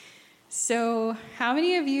So, how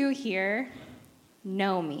many of you here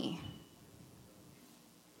know me?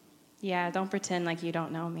 Yeah, don't pretend like you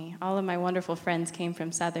don't know me. All of my wonderful friends came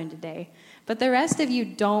from Southern today. But the rest of you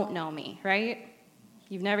don't know me, right?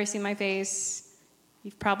 You've never seen my face.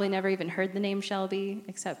 You've probably never even heard the name Shelby,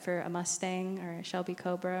 except for a Mustang or a Shelby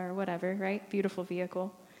Cobra or whatever, right? Beautiful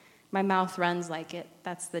vehicle. My mouth runs like it.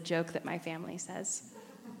 That's the joke that my family says.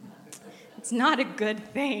 It's not a good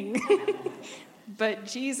thing, but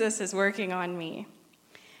Jesus is working on me.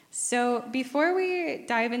 So before we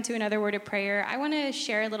dive into another word of prayer, I want to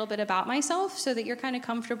share a little bit about myself so that you're kind of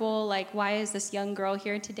comfortable, like, why is this young girl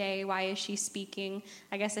here today? Why is she speaking?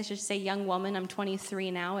 I guess I should say young woman. I'm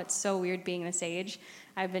 23 now. It's so weird being this age.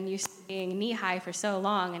 I've been used to being knee-high for so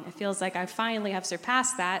long, and it feels like I finally have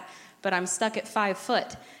surpassed that, but I'm stuck at 5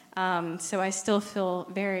 foot. So I still feel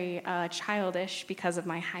very childish because of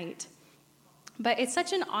my height. But it's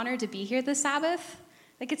such an honor to be here this Sabbath.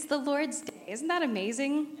 Like, it's the Lord's day. Isn't that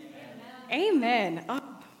amazing? Amen. Oh,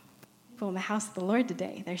 people in the house of the Lord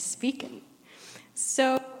today, they're speaking.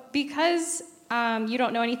 So because you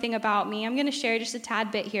don't know anything about me, I'm going to share just a tad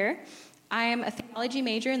bit here. I am a theology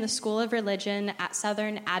major in the School of Religion at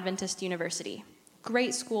Southern Adventist University.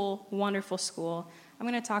 Great school, wonderful school. I'm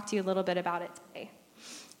going to talk to you a little bit about it today.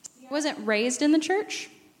 I wasn't raised in the church.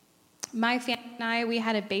 My family and I, we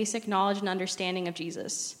had a basic knowledge and understanding of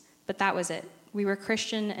Jesus, but that was it. We were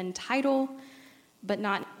Christian in title, but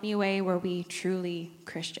not in any way were we truly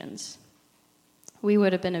Christians. We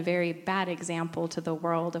would have been a very bad example to the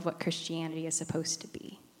world of what Christianity is supposed to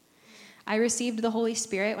be. I received the Holy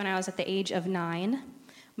Spirit when I was at the age of 9.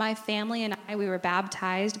 My family and I, we were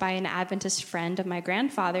baptized by an Adventist friend of my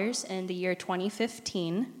grandfather's in the year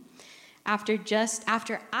 2015,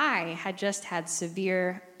 after I had just had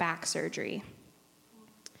severe back surgery.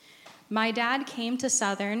 My dad came to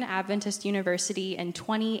Southern Adventist University in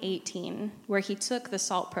 2018, where he took the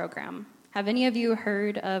SALT program. Have any of you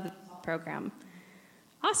heard of the SALT program?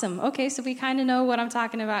 Awesome. Okay, so we kind of know what I'm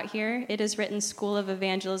talking about here. It is written School of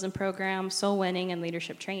Evangelism Program, Soul Winning, and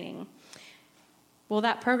Leadership Training. Well,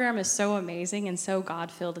 that program is so amazing and so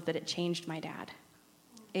God-filled that it changed my dad.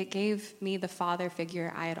 It gave me the father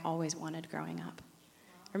figure I had always wanted growing up.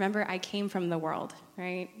 Remember, I came from the world,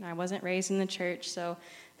 right? I wasn't raised in the church, so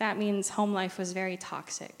that means home life was very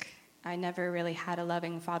toxic. I never really had a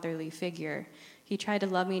loving fatherly figure. He tried to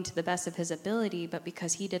love me to the best of his ability, but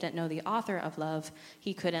because he didn't know the author of love,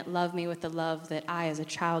 he couldn't love me with the love that I, as a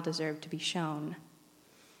child, deserved to be shown.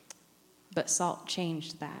 But SALT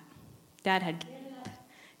changed that. Dad had given up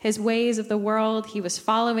his ways of the world. He was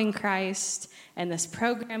following Christ, and this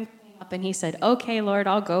program came up, and he said, "Okay, Lord,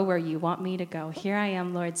 I'll go where you want me to go. Here I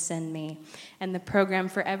am, Lord, send me." And the program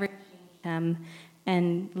forever changed him.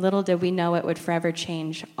 And little did we know it would forever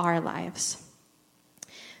change our lives.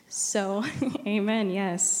 So, amen,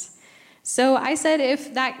 yes. So I said,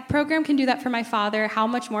 if that program can do that for my father, how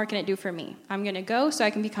much more can it do for me? I'm going to go so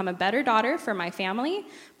I can become a better daughter for my family,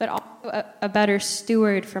 but also a better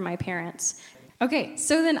steward for my parents. Okay,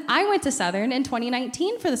 so then I went to Southern in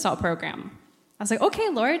 2019 for the SALT program. I was like, okay,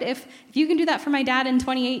 Lord, if you can do that for my dad in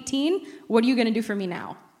 2018, what are you going to do for me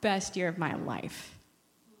now? Best year of my life.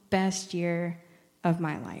 Best year of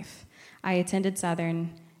my life. I attended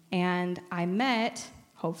Southern, and I met,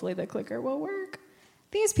 hopefully the clicker will work,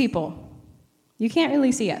 these people. You can't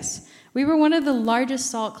really see us. We were one of the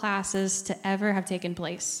largest SALT classes to ever have taken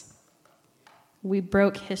place. We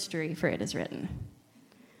broke history, for it is written.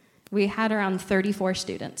 We had around 34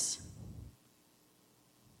 students.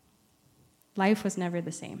 Life was never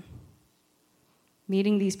the same.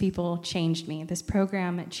 Meeting these people changed me. This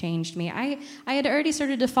program changed me. I had already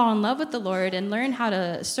started to fall in love with the Lord and learn how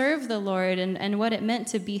to serve the Lord and what it meant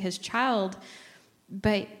to be his child,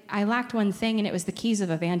 but I lacked one thing, and it was the keys of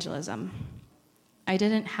evangelism. I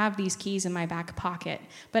didn't have these keys in my back pocket,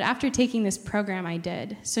 but after taking this program, I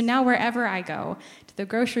did. So now wherever I go, to the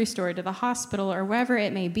grocery store, to the hospital, or wherever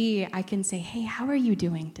it may be, I can say, "Hey, how are you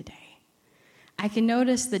doing today?" I can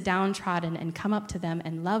notice the downtrodden and come up to them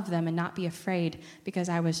and love them and not be afraid because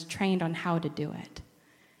I was trained on how to do it,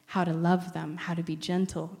 how to love them, how to be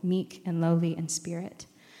gentle, meek, and lowly in spirit.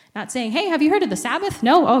 Not saying, "Hey, have you heard of the Sabbath?"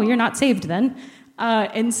 No, "Oh, you're not saved then."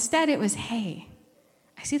 Instead, it was, "Hey,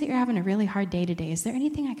 I see that you're having a really hard day today. Is there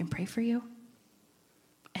anything I can pray for you?"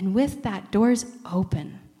 And with that, doors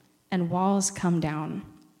open and walls come down.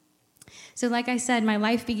 So like I said, my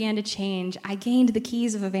life began to change. I gained the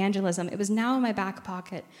keys of evangelism. It was now in my back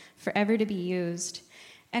pocket, forever to be used.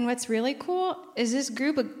 And what's really cool is this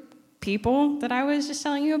group of people that I was just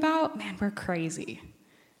telling you about, man, we're crazy.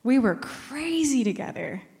 We were crazy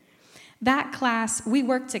together. That class, we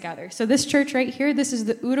worked together. So this church right here, this is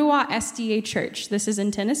the Urawa SDA Church. This is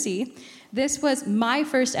in Tennessee. This was my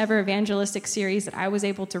first ever evangelistic series that I was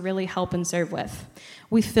able to really help and serve with.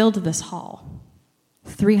 We filled this hall.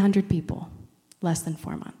 300 people, less than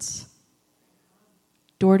 4 months.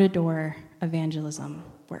 Door-to-door evangelism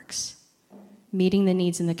works. Meeting the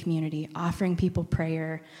needs in the community, offering people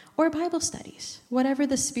prayer, or Bible studies, whatever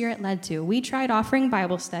the Spirit led to. We tried offering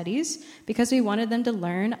Bible studies because we wanted them to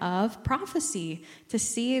learn of prophecy, to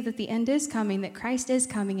see that the end is coming, that Christ is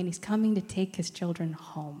coming, and he's coming to take his children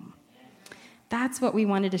home. That's what we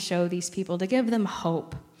wanted to show these people, to give them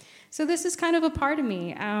hope. So this is kind of a part of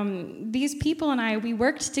me. These people and I, we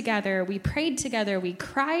worked together, we prayed together, we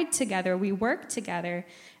cried together, we worked together.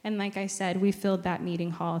 And like I said, we filled that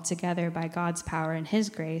meeting hall together by God's power and his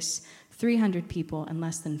grace, 300 people in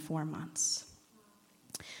less than 4 months.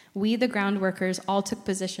 We, the ground workers, all took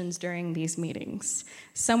positions during these meetings.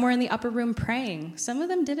 Some were in the upper room praying. Some of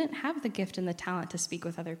them didn't have the gift and the talent to speak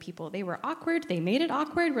with other people. They were awkward. They made it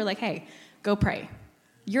awkward. We're like, hey, go pray.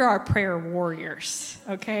 You're our prayer warriors,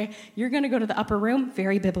 okay? You're going to go to the upper room,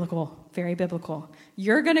 very biblical, very biblical.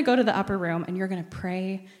 You're going to go to the upper room, and you're going to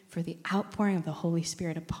pray for the outpouring of the Holy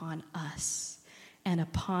Spirit upon us and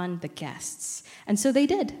upon the guests. And so they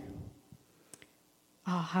did.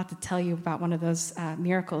 Oh, I'll have to tell you about one of those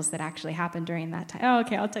miracles that actually happened during that time. Oh,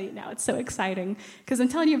 okay, I'll tell you now. It's so exciting because I'm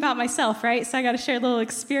telling you about myself, right? So I got to share little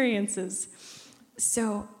experiences.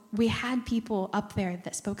 So we had people up there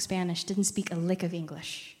that spoke Spanish, didn't speak a lick of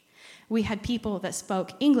English. We had people that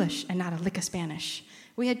spoke English and not a lick of Spanish.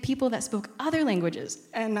 We had people that spoke other languages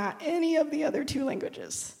and not any of the other 2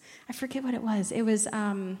 languages. I forget what it was. It was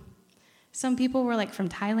some people were like from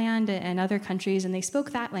Thailand and other countries, and they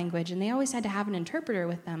spoke that language, and they always had to have an interpreter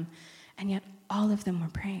with them. And yet all of them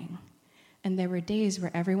were praying. And there were days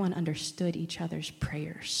where everyone understood each other's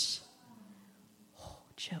prayers. Oh,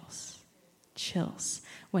 chills.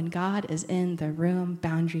 When God is in the room,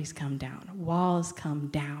 boundaries come down, walls come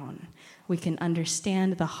down. We can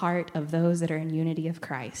understand the heart of those that are in unity of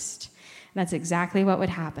Christ. And that's exactly what would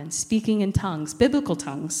happen. Speaking in tongues, biblical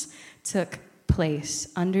tongues, took place,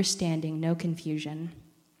 understanding, no confusion.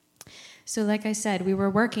 So like I said, we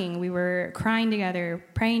were working, we were crying together,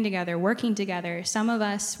 praying together, working together. Some of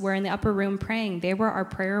us were in the upper room praying. They were our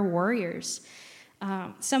prayer warriors.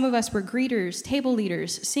 Some of us were greeters, table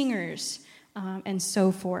leaders, singers, and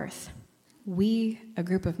so forth. We, a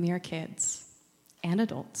group of mere kids and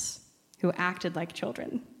adults who acted like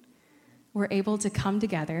children, were able to come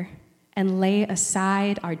together and lay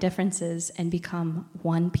aside our differences and become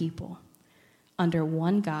one people, under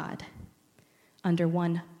one God, under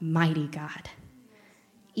one mighty God.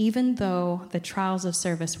 Even though the trials of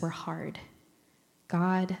service were hard,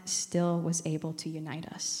 God still was able to unite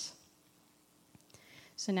us.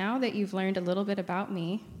 So now that you've learned a little bit about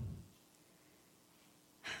me,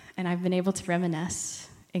 and I've been able to reminisce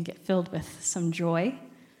and get filled with some joy,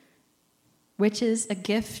 which is a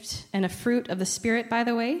gift and a fruit of the Spirit, by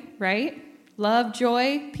the way, right? Love,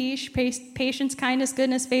 joy, peace, patience, kindness,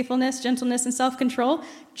 goodness, faithfulness, gentleness, and self-control.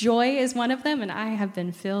 Joy is one of them, and I have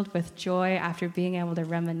been filled with joy after being able to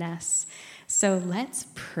reminisce. So let's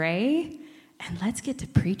pray, and let's get to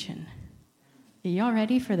preaching. Are y'all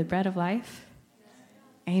ready for the bread of life?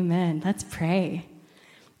 Amen. Let's pray.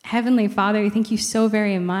 Heavenly Father, thank you so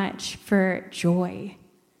very much for joy.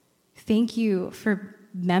 Thank you for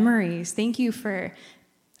memories. Thank you for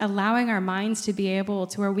allowing our minds to be able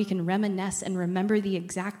to where we can reminisce and remember the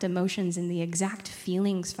exact emotions and the exact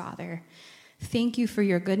feelings, Father. Thank you for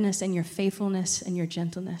your goodness and your faithfulness and your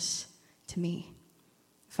gentleness to me.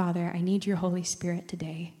 Father, I need your Holy Spirit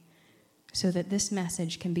today so that this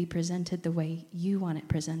message can be presented the way you want it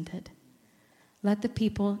presented. Let the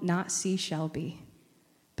people not see Shelby,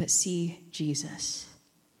 but see Jesus.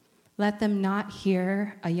 Let them not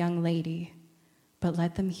hear a young lady, but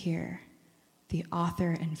let them hear the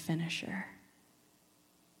author and finisher,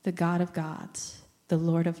 the God of gods, the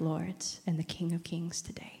Lord of lords, and the King of kings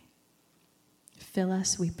today. Fill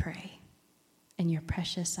us, we pray, in your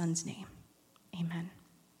precious Son's name. Amen.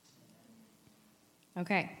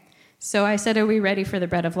 Okay, so I said, are we ready for the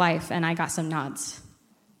bread of life? And I got some nods.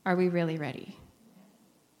 Are we really ready?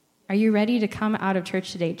 Are you ready to come out of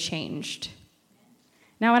church today changed?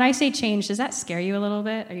 Now, when I say changed, does that scare you a little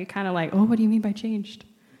bit? Are you kind of like, oh, what do you mean by changed?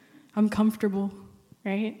 I'm comfortable,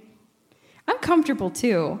 right? I'm comfortable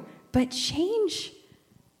too, but change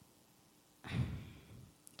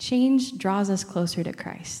draws us closer to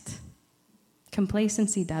Christ.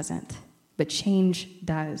 Complacency doesn't, but change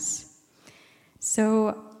does.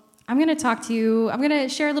 So I'm going to talk to you. I'm going to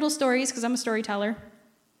share little stories because I'm a storyteller.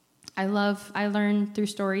 I learned through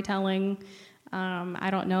storytelling. I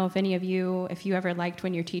don't know if any of you, if you ever liked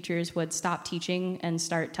when your teachers would stop teaching and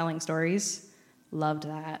start telling stories. Loved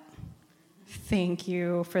that. Thank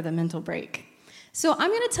you for the mental break. So I'm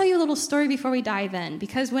going to tell you a little story before we dive in,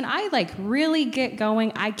 because when I really get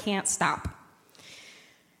going, I can't stop.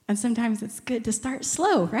 And sometimes it's good to start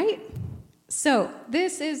slow, right? So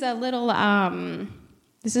this is a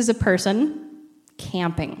person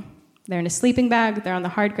camping. They're in a sleeping bag, they're on the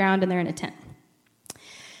hard ground, and they're in a tent.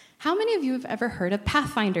 How many of you have ever heard of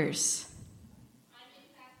Pathfinders?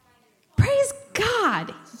 Praise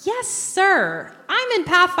God. Yes, sir. I'm in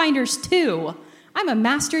Pathfinders too. I'm a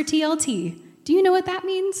master TLT. Do you know what that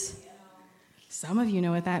means? Some of you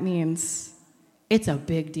know what that means. It's a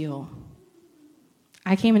big deal.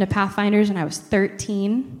 I came into Pathfinders when I was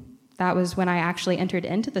 13. That was when I actually entered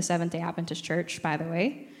into the Seventh-day Adventist Church, by the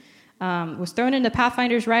way. Was thrown into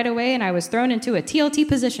Pathfinders right away, and I was thrown into a TLT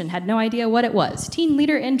position. Had no idea what it was. Teen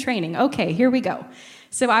leader in training. Okay, here we go.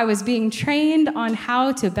 So I was being trained on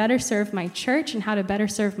how to better serve my church and how to better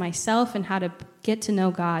serve myself and how to get to know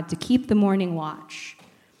God, to keep the morning watch.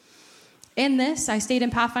 In this, I stayed in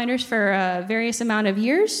Pathfinders for a various amount of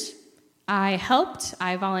years. I helped,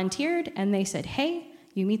 I volunteered, and they said, hey,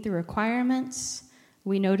 you meet the requirements.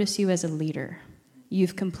 We notice you as a leader.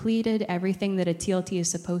 You've completed everything that a TLT is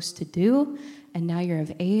supposed to do, and now you're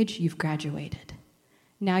of age, you've graduated.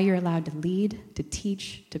 Now you're allowed to lead, to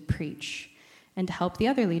teach, to preach, and to help the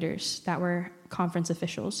other leaders that were conference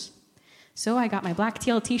officials. So I got my black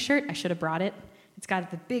TLT shirt. I should have brought it. It's got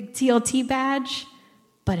the big TLT badge,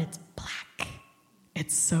 but it's black.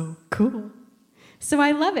 It's so cool. So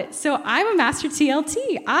I love it. So I'm a master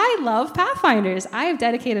TLT. I love Pathfinders. I have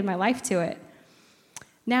dedicated my life to it.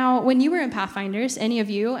 Now, when you were in Pathfinders, any of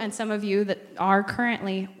you and some of you that are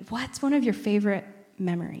currently, what's one of your favorite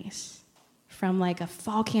memories from like a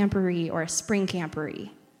fall camporee or a spring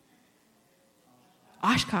camporee?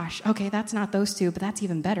 Oshkosh. Okay, that's not those two, but that's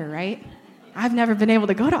even better, right? I've never been able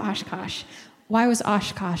to go to Oshkosh. Why was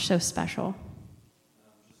Oshkosh so special?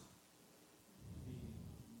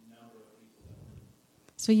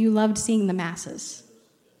 So you loved seeing the masses.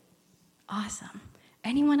 Awesome.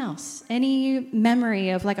 Anyone else? Any memory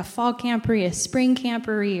of like a fall camporee, a spring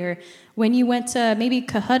camporee, or when you went to maybe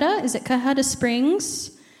Cohutta? Is it Cohutta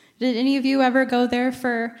Springs? Did any of you ever go there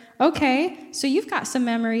for... Okay, so you've got some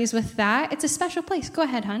memories with that. It's a special place. Go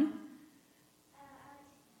ahead, hon.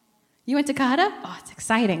 You went to Cohutta? Oh, it's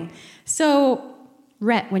exciting. So,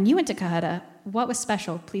 Rhett, when you went to Cohutta, what was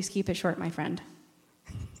special? Please keep it short, my friend.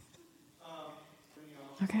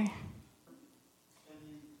 Okay.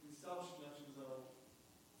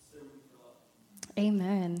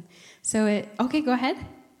 Amen. So okay, go ahead. I love in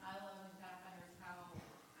Pathfinders how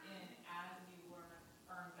as you earn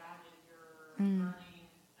badges, you're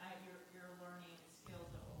learning skills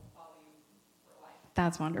that will follow you for life.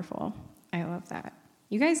 That's wonderful. I love that.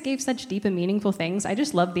 You guys gave such deep and meaningful things. I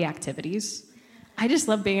just love the activities. I just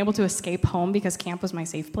love being able to escape home because camp was my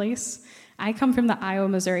safe place. I come from the Iowa,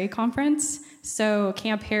 Missouri conference, so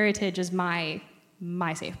Camp Heritage is my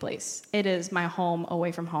safe place. It is my home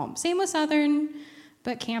away from home. Same with Southern,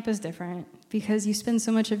 but camp is different because you spend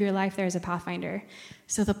so much of your life there as a Pathfinder.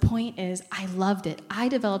 So the point is, I loved it. I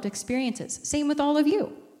developed experiences. Same with all of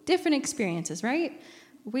you. Different experiences, right?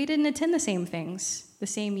 We didn't attend the same things the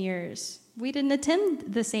same years. We didn't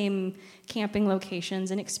attend the same camping locations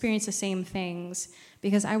and experience the same things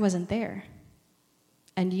because I wasn't there.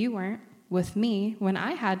 And you weren't with me when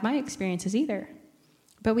I had my experiences either.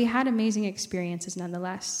 But we had amazing experiences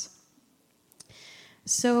nonetheless.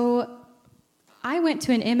 So I went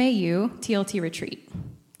to an MAU TLT retreat.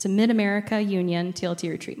 It's a Mid-America Union TLT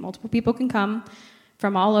retreat. Multiple people can come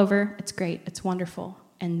from all over. It's great. It's wonderful.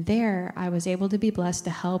 And there I was able to be blessed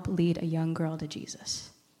to help lead a young girl to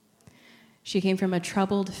Jesus. She came from a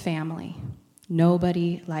troubled family.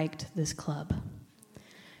 Nobody liked this club.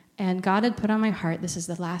 And God had put on my heart, this is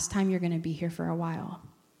the last time you're going to be here for a while.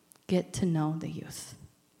 Get to know the youth.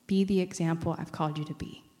 Be the example I've called you to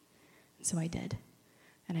be. And so I did.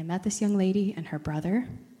 And I met this young lady and her brother.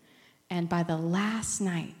 And by the last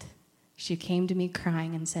night, she came to me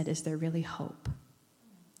crying and said, is there really hope?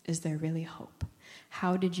 Is there really hope?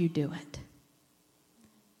 How did you do it?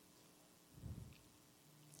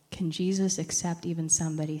 Can Jesus accept even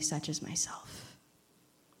somebody such as myself?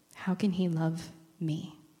 How can he love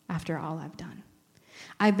me after all I've done?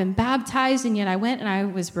 I've been baptized, and yet I went and I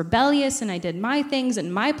was rebellious, and I did my things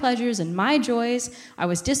and my pleasures and my joys. I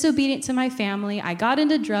was disobedient to my family. I got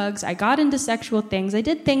into drugs. I got into sexual things. I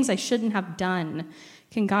did things I shouldn't have done.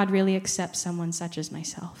 Can God really accept someone such as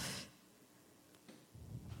myself?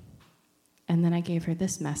 And then I gave her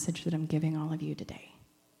this message that I'm giving all of you today.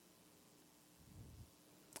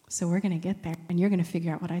 So we're going to get there, and you're going to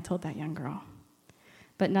figure out what I told that young girl.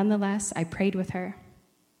 But nonetheless, I prayed with her,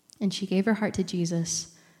 and she gave her heart to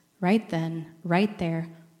Jesus right then, right there,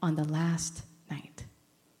 on the last night,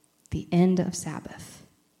 the end of Sabbath.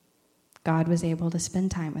 God was able to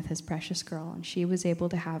spend time with his precious girl, and she was able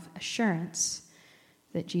to have assurance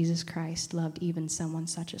that Jesus Christ loved even someone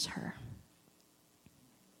such as her.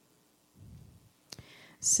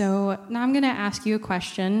 So now I'm going to ask you a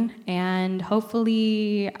question, and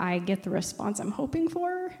hopefully I get the response I'm hoping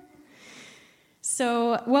for.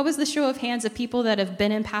 So what was the show of hands of people that have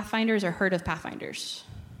been in Pathfinders or heard of Pathfinders?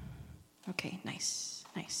 Okay, nice,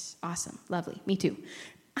 awesome, lovely, me too.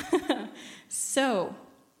 So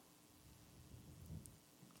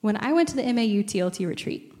when I went to the MAU TLT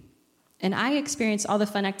retreat, and I experienced all the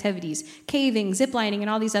fun activities, caving, ziplining,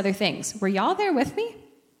 and all these other things, were y'all there with me?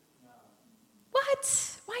 What?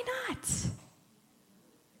 Why not?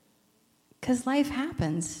 Because life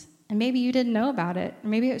happens, and maybe you didn't know about it, or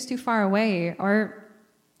maybe it was too far away, or,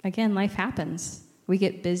 again, life happens. We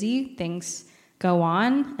get busy, things go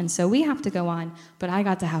on, and so we have to go on, but I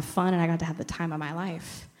got to have fun, and I got to have the time of my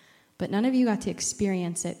life. But none of you got to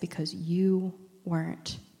experience it because you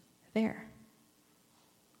weren't there.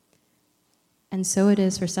 And so it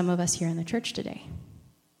is for some of us here in the church today.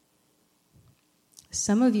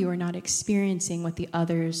 Some of you are not experiencing what the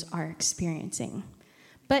others are experiencing.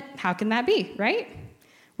 But how can that be, right?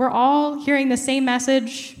 We're all hearing the same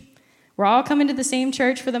message. We're all coming to the same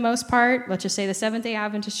church for the most part. Let's just say the Seventh-day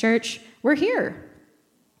Adventist Church. We're here.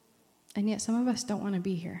 And yet some of us don't want to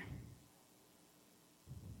be here.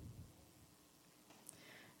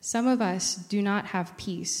 Some of us do not have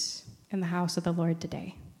peace in the house of the Lord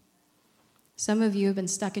today. Some of you have been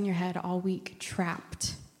stuck in your head all week,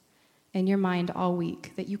 trapped in your mind all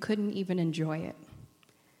week, that you couldn't even enjoy it.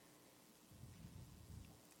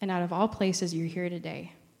 And out of all places, you're here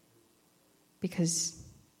today because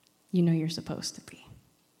you know you're supposed to be,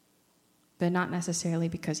 but not necessarily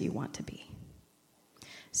because you want to be.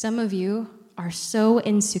 Some of you are so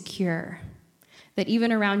insecure that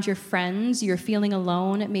even around your friends, you're feeling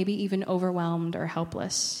alone, maybe even overwhelmed or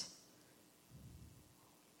helpless.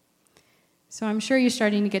 So I'm sure you're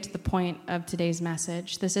starting to get to the point of today's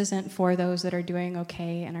message. This isn't for those that are doing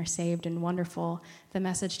okay and are saved and wonderful. The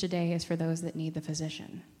message today is for those that need the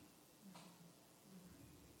physician.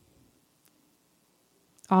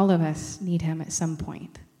 All of us need him at some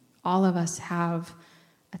point. All of us have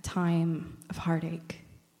a time of heartache.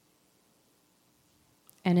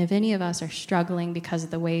 And if any of us are struggling because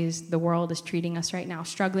of the ways the world is treating us right now,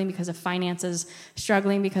 struggling because of finances,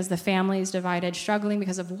 struggling because the family is divided, struggling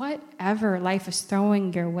because of whatever life is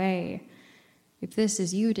throwing your way, if this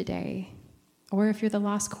is you today, or if you're the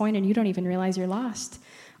lost coin and you don't even realize you're lost,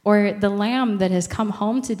 or the lamb that has come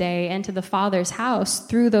home today into the Father's house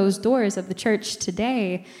through those doors of the church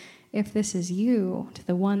today, if this is you, to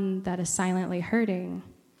the one that is silently hurting,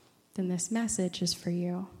 then this message is for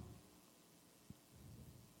you.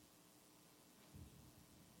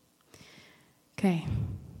 Okay,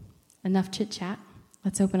 enough chit-chat.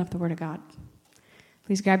 Let's open up the Word of God.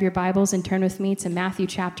 Please grab your Bibles and turn with me to Matthew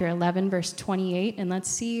chapter 11, verse 28, and let's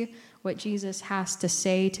see what Jesus has to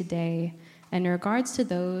say today in regards to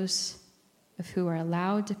those of who are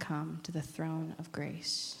allowed to come to the throne of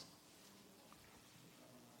grace.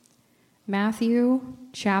 Matthew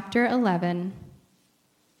chapter 11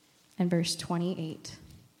 and verse 28.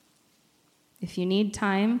 If you need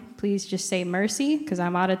time, please just say mercy, because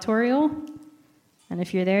I'm auditorial. And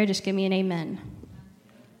if you're there, just give me an amen.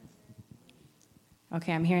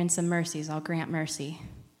 Okay, I'm hearing some mercies. I'll grant mercy.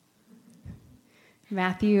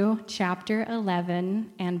 Matthew chapter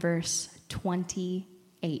 11 and verse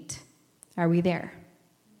 28. Are we there?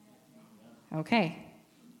 Okay.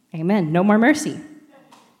 Amen. No more mercy.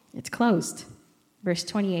 It's closed. Verse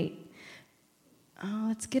 28. Oh,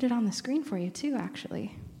 let's get it on the screen for you too,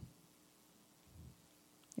 actually.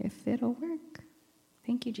 If it'll work.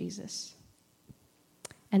 Thank you, Jesus.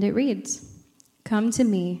 And it reads, "Come to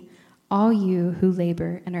me, all you who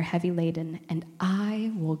labor and are heavy laden, and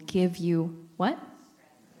I will give you," what?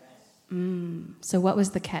 So what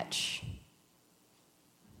was the catch?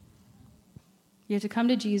 You have to come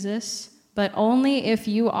to Jesus, but only if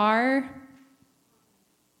you are,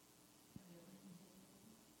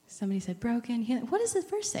 somebody said broken. What does this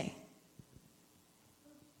verse say?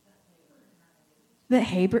 That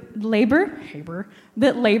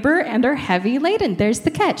labor and are heavy laden. There's the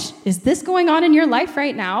catch. Is this going on in your life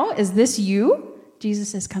right now? Is this you? Jesus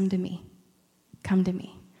says, come to me. Come to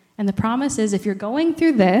me. And the promise is if you're going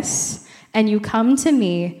through this and you come to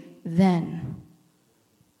me, then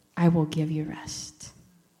I will give you rest.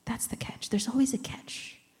 That's the catch. There's always a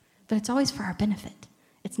catch, but it's always for our benefit.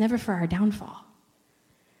 It's never for our downfall.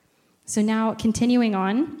 So now, continuing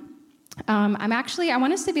on, I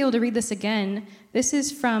want us to be able to read this again. This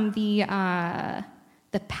is from the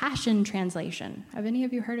Passion Translation. Have any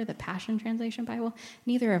of you heard of the Passion Translation Bible?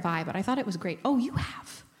 Neither have I, but I thought it was great. Oh, you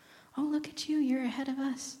have. Oh, look at you. You're ahead of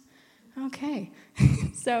us. Okay.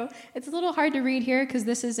 So it's a little hard to read here because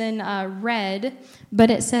this is in red,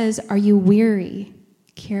 but it says, "Are you weary,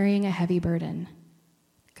 carrying a heavy burden?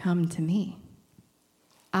 Come to me.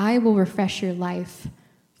 I will refresh your life,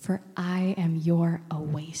 for I am your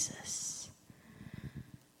oasis."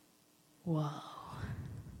 Whoa.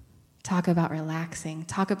 Talk about relaxing.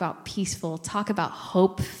 Talk about peaceful. Talk about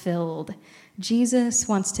hope-filled. Jesus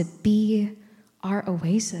wants to be our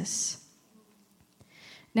oasis.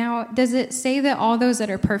 Now, does it say that all those that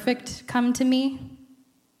are perfect come to me?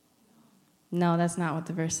 No, that's not what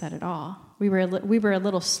the verse said at all. We were a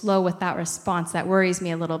little slow with that response. That worries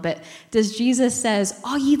me a little bit. Does Jesus says,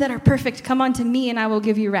 "All ye that are perfect, come unto me, and I will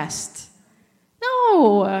give you rest"?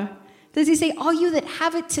 No. Does he say, "All you that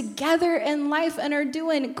have it together in life and are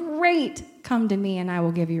doing great, come to me, and I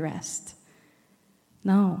will give you rest"?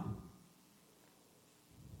 No.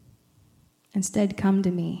 Instead, come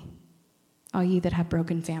to me, all ye that have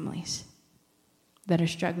broken families, that are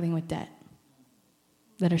struggling with debt,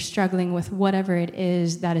 that are struggling with whatever it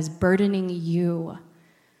is that is burdening you.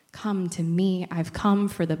 Come to me. I've come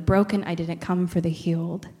for the broken. I didn't come for the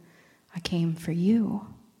healed. I came for you.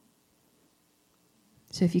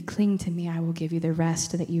 So if you cling to me, I will give you the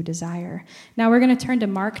rest that you desire. Now we're going to turn to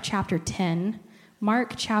Mark chapter 10.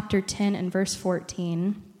 Mark chapter 10 and verse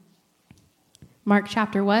 14. Mark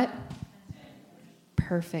chapter what?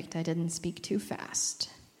 Perfect. I didn't speak too fast.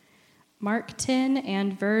 Mark 10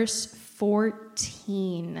 and verse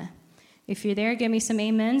 14. If you're there, give me some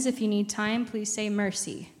amens. If you need time, please say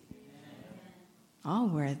mercy. Oh,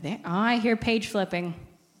 we're there. Oh, I hear page flipping.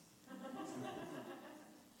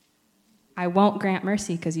 I won't grant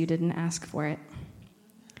mercy because you didn't ask for it.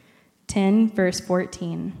 10, verse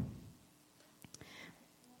 14.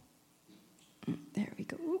 There we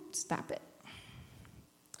go. Oops, stop it.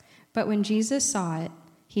 But when Jesus saw it,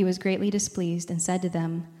 he was greatly displeased and said to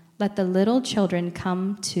them, "Let the little children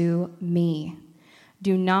come to me.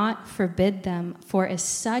 Do not forbid them, for as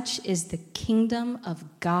such is the kingdom of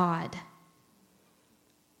God."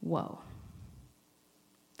 Whoa.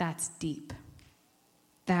 That's deep.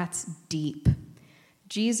 That's deep.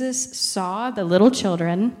 Jesus saw the little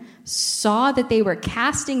children, saw that they were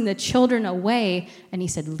casting the children away, and he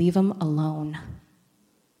said, "Leave them alone.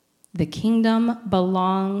 The kingdom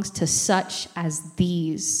belongs to such as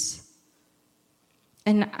these."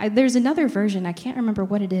 And there's another version, I can't remember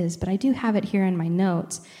what it is, but I do have it here in my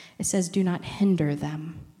notes. It says, "Do not hinder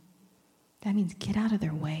them." That means get out of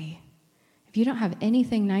their way. If you don't have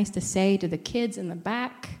anything nice to say to the kids in the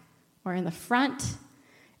back or in the front,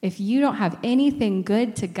 if you don't have anything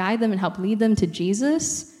good to guide them and help lead them to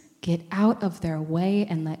Jesus, get out of their way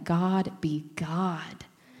and let God be God.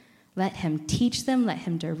 Let him teach them. Let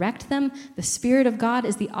him direct them. The Spirit of God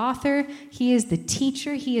is the author. He is the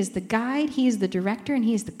teacher. He is the guide. He is the director, and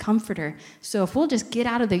he is the comforter. So if we'll just get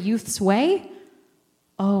out of the youth's way,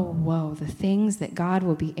 oh, whoa, the things that God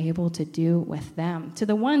will be able to do with them. To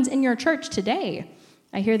the ones in your church today,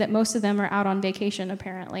 I hear that most of them are out on vacation,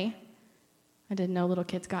 apparently. I didn't know little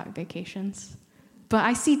kids got vacations. But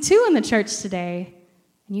I see 2 in the church today,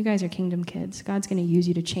 and you guys are kingdom kids. God's going to use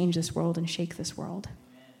you to change this world and shake this world.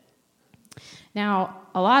 Now,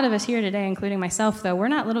 a lot of us here today, including myself, though, we're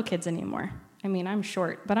not little kids anymore. I mean, I'm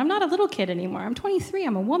short, but I'm not a little kid anymore. I'm 23.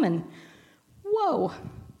 I'm a woman. Whoa.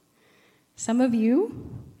 Some of you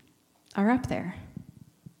are up there.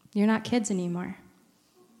 You're not kids anymore.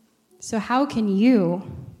 So how can you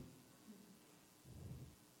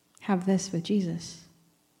have this with Jesus?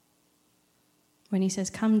 When he says,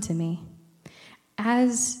 "Come to me."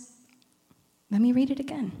 Let me read it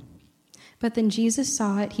again. But then Jesus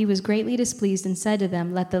saw it. He was greatly displeased and said to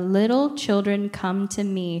them, "Let the little children come to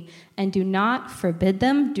me, and do not forbid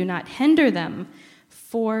them, do not hinder them,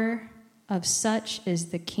 for of such is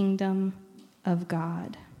the kingdom of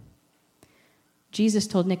God." Jesus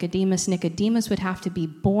told Nicodemus would have to be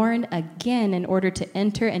born again in order to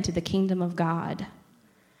enter into the kingdom of God.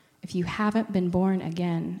 If you haven't been born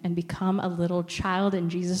again and become a little child in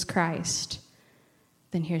Jesus Christ,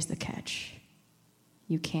 then here's the catch.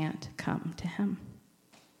 You can't come to him.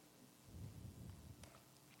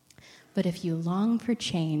 But if you long for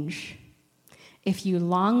change, if you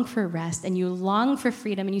long for rest, and you long for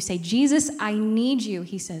freedom, and you say, "Jesus, I need you,"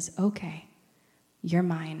 he says, "Okay, You're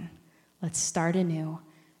mine. Let's start anew.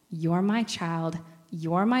 You're my child.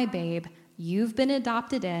 You're my babe. You've been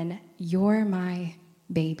adopted in. You're my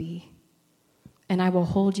baby. And I will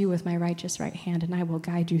hold you with my righteous right hand, and I will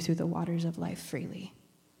guide you through the waters of life freely.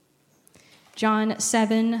 John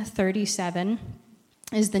 7:37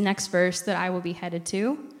 is the next verse that I will be headed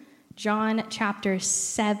to. John chapter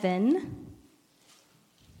 7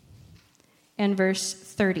 and verse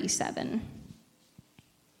 37.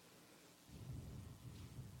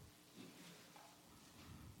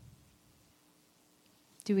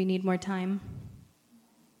 Do we need more time?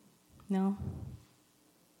 No?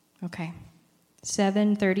 Okay.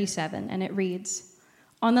 7:37, and it reads,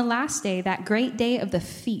 "On the last day, that great day of the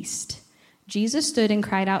feast, Jesus stood and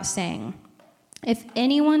cried out, saying, 'If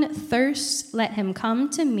anyone thirsts, let him come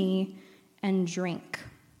to me and drink.'"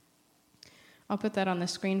 I'll put that on the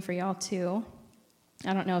screen for y'all too.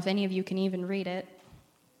 I don't know if any of you can even read it,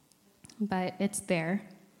 but it's there.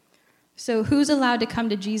 So who's allowed to come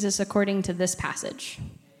to Jesus according to this passage?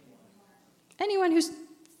 Anyone who's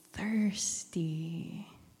thirsty.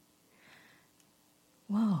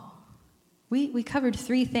 Whoa. We covered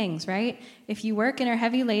 3 things, right? If you work and are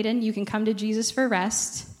heavy laden, you can come to Jesus for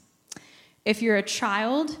rest. If you're a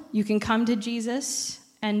child, you can come to Jesus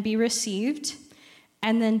and be received.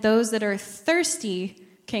 And then those that are thirsty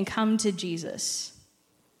can come to Jesus.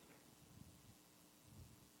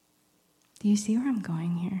 Do you see where I'm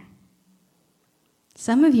going here?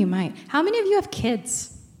 Some of you might. How many of you have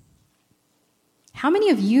kids? How many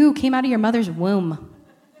of you came out of your mother's womb?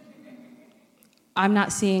 I'm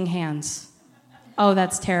not seeing hands. Oh,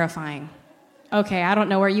 that's terrifying. Okay, I don't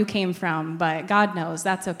know where you came from, but God knows.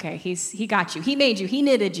 That's okay. He got you. He made you. He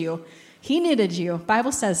knitted you. He knitted you.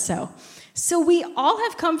 Bible says so. So we all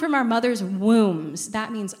have come from our mother's wombs.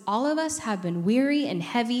 That means all of us have been weary and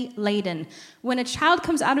heavy laden. When a child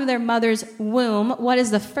comes out of their mother's womb, what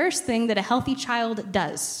is the first thing that a healthy child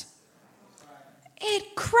does?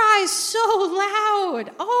 It cries so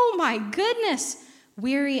loud. Oh my goodness.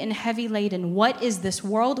 Weary and heavy laden. What is this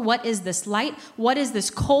world? What is this light? What is this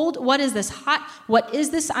cold? What is this hot? What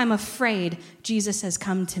is this? I'm afraid. Jesus says,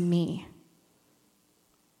 come to me.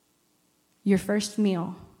 Your first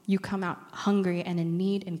meal, you come out hungry and in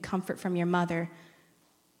need and comfort from your mother,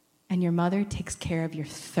 and your mother takes care of your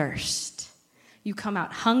thirst. You come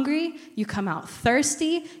out hungry, you come out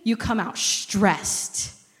thirsty, you come out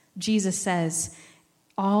stressed. Jesus says,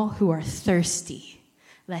 all who are thirsty,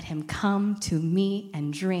 let him come to me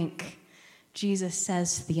and drink. Jesus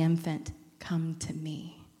says to the infant, come to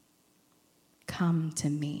me. Come to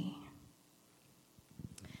me.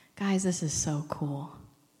 Guys, this is so cool.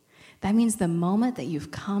 That means the moment that you've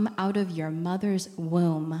come out of your mother's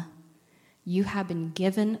womb, you have been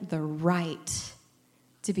given the right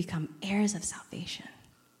to become heirs of salvation,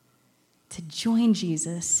 to join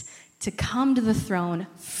Jesus, to come to the throne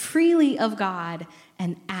freely of God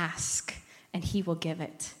and ask, and he will give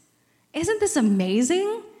it. Isn't this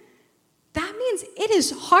amazing? That means it is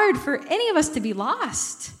hard for any of us to be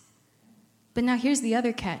lost. But now here's the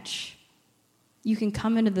other catch. You can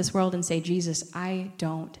come into this world and say, Jesus, I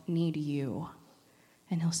don't need you.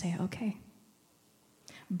 And he'll say, okay.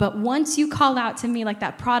 But once you call out to me like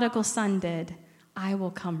that prodigal son did, I will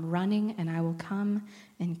come running and I will come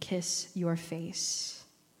and kiss your face.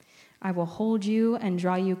 I will hold you and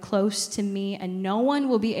draw you close to me, and no one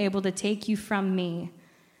will be able to take you from me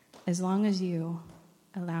as long as you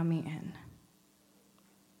allow me in.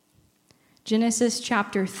 Genesis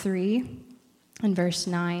chapter 3 and verse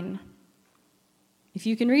 9. If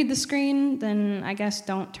you can read the screen, then I guess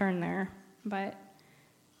don't turn there. But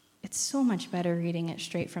it's so much better reading it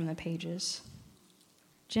straight from the pages.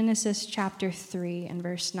 Genesis chapter 3 and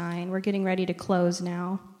verse 9. We're getting ready to close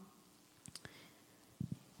now.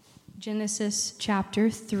 Genesis chapter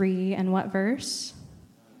 3 and what verse?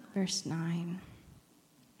 Verse 9.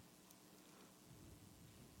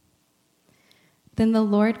 Then the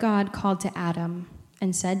Lord God called to Adam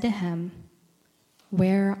and said to him,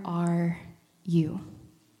 where are you?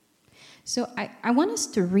 So I want us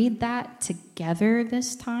to read that together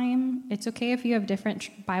this time. It's okay if you have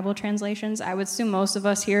different Bible translations. I would assume most of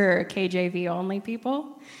us here are KJV only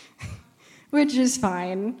people, which is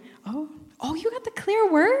fine. Oh, you got the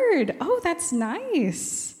clear word. Oh, that's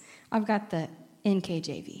nice. I've got the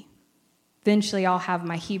NKJV. Eventually I'll have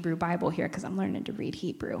my Hebrew Bible here because I'm learning to read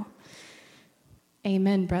Hebrew.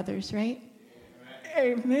 Amen, brothers, right?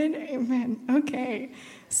 Amen, amen. Okay.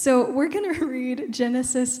 So we're going to read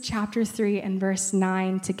Genesis chapter 3 and verse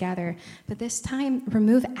 9 together. But this time,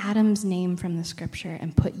 remove Adam's name from the scripture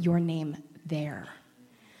and put your name there.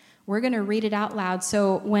 We're going to read it out loud.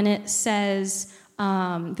 So when it says,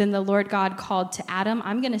 then the Lord God called to Adam.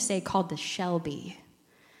 I'm going to say called to Shelby.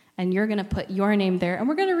 And you're going to put your name there. And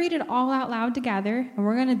we're going to read it all out loud together. And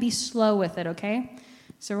we're going to be slow with it, okay?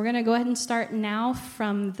 So we're going to go ahead and start now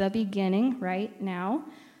from the beginning, right now.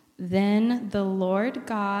 Then the Lord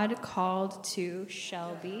God called to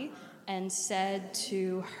Shelby and said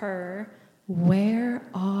to her, "Where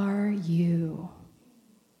are you?"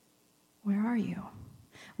 Where are you?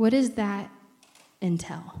 What does that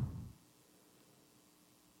entail?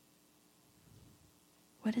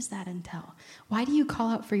 What does that entail? Why do you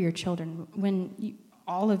call out for your children when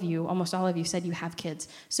almost all of you said you have kids?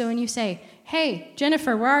 So when you say, "Hey,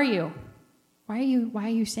 Jennifer, where are you?" Why are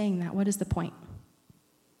you saying that? What is the point?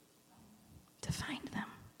 To find them.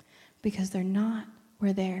 Because they're not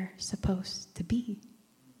where they're supposed to be.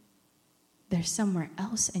 They're somewhere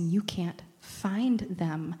else and you can't find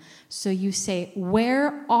them. So you say,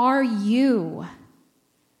 "Where are you?"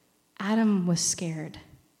 Adam was scared.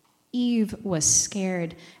 Eve was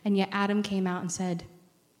scared. And yet Adam came out and said,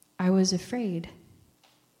 "I was afraid."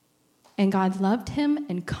 And God loved him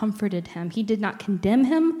and comforted him. He did not condemn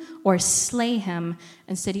him or slay him.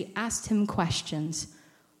 Instead, he asked him questions.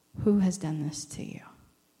 Who has done this to you?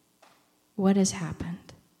 What has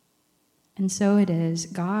happened? And so it is,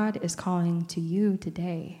 God is calling to you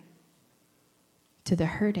today, to the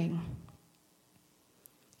hurting.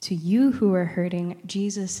 To you who are hurting,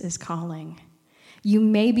 Jesus is calling. You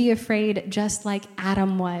may be afraid just like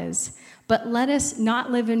Adam was, but let us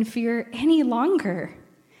not live in fear any longer.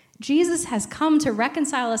 Jesus has come to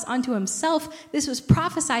reconcile us unto himself. This was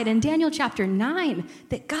prophesied in Daniel chapter 9,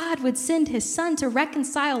 that God would send his son to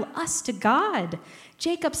reconcile us to God.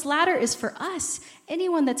 Jacob's ladder is for us.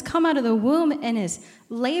 Anyone that's come out of the womb and is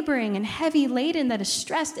laboring and heavy laden, that is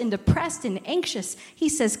stressed and depressed and anxious, he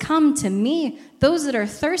says, "Come to me." Those that are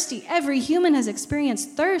thirsty, every human has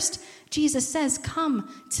experienced thirst. Jesus says,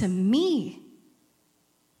 "Come to me."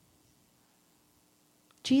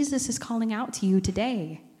 Jesus is calling out to you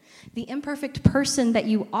today. The imperfect person that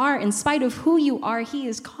you are, in spite of who you are, he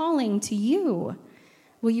is calling to you.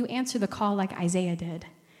 Will you answer the call like Isaiah did?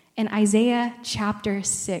 In Isaiah chapter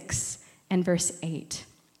 6 and verse 8.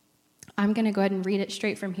 I'm going to go ahead and read it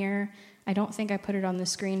straight from here. I don't think I put it on the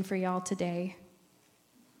screen for y'all today.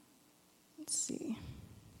 Let's see.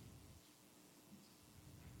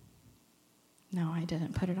 No, I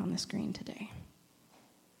didn't put it on the screen today.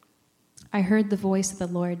 I heard the voice of the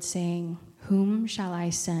Lord saying, "Whom shall I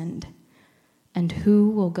send? And who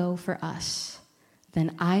will go for us?"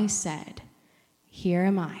 Then I said, "Here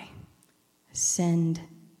am I. Send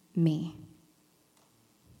me."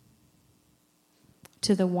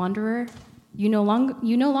 To the wanderer, you no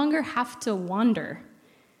longer have to wander,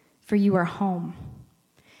 for you are home.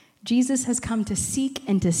 Jesus has come to seek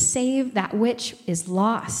and to save that which is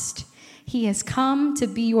lost. He has come to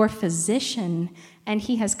be your physician, and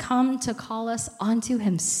he has come to call us onto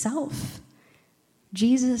himself.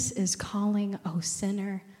 Jesus is calling, "O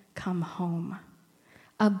sinner, come home.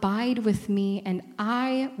 Abide with me, and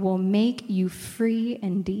I will make you free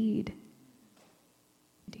indeed."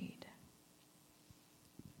 Indeed.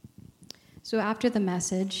 So after the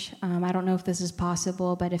message, I don't know if this is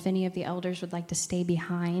possible, but if any of the elders would like to stay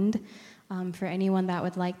behind, for anyone that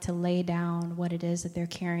would like to lay down what it is that they're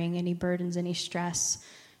carrying, any burdens, any stress,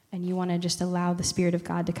 and you want to just allow the Spirit of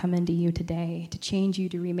God to come into you today, to change you,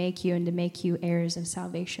 to remake you, and to make you heirs of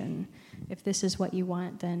salvation. If this is what you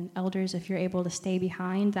want, then elders, if you're able to stay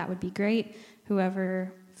behind, that would be great.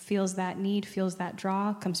 Whoever feels that need, feels that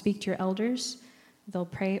draw, come speak to your elders. They'll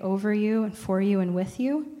pray over you and for you and with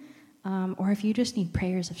you. Or if you just need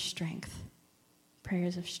prayers of strength,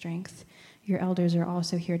 your elders are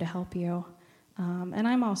also here to help you. And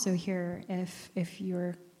I'm also here if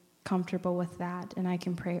you're comfortable with that, and I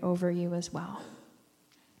can pray over you as well.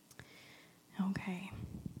 Okay.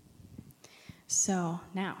 So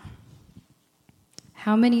now,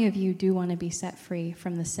 how many of you do want to be set free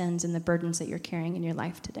from the sins and the burdens that you're carrying in your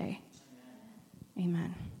life today?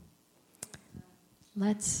 Amen.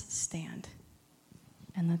 Let's stand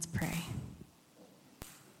and let's pray.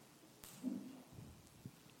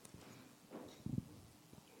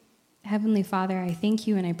 Heavenly Father, I thank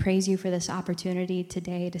you and I praise you for this opportunity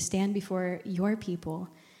today to stand before your people,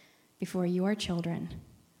 before your children,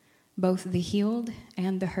 both the healed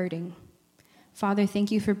and the hurting. Father,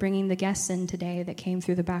 thank you for bringing the guests in today that came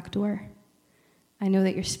through the back door. I know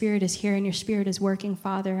that your Spirit is here and your Spirit is working,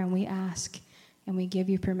 Father, and we ask and we give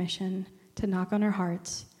you permission to knock on our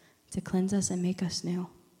hearts, to cleanse us and make us new.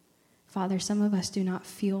 Father, some of us do not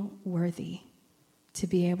feel worthy to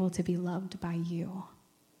be able to be loved by you.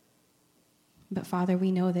 But Father,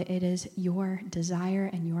 we know that it is your desire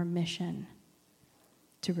and your mission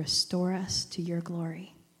to restore us to your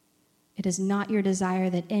glory. It is not your desire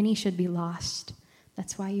that any should be lost.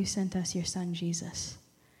 That's why you sent us your Son, Jesus.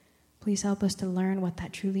 Please help us to learn what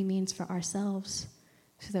that truly means for ourselves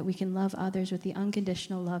so that we can love others with the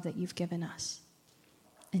unconditional love that you've given us.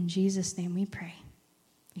 In Jesus' name we pray.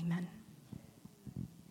 Amen.